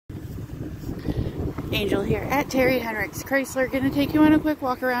Angel here at Terry Henricks Chrysler. Going to take you on a quick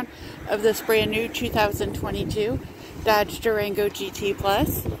walk around of this brand new 2022 Dodge Durango GT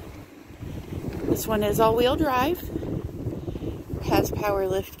Plus. This one is all-wheel drive, has power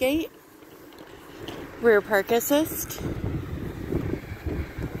lift gate, rear park assist.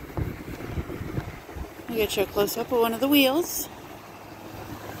 I'll get you a close-up of one of the wheels.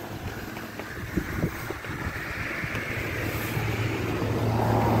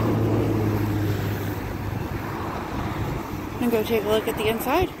 And go take a look at the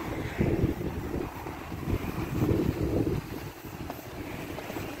inside.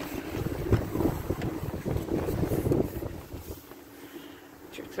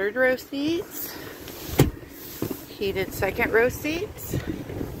 Your third row seats, heated second row seats,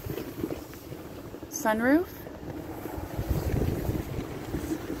 sunroof,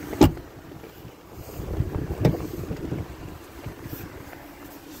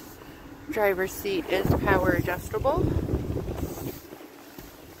 driver's seat is power adjustable.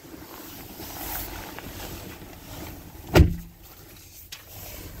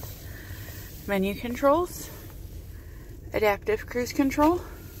 Menu controls, adaptive cruise control,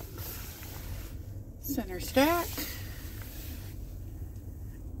 center stack,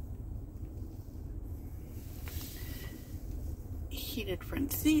 heated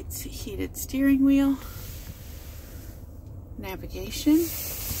front seats, heated steering wheel, navigation,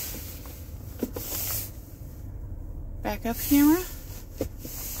 backup camera.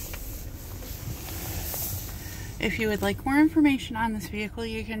 If you would like more information on this vehicle,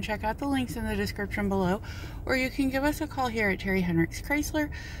 you can check out the links in the description below, or you can give us a call here at Terry Henricks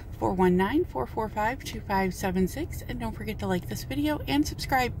Chrysler, 419-445-2576, and don't forget to like this video and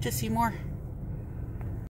subscribe to see more.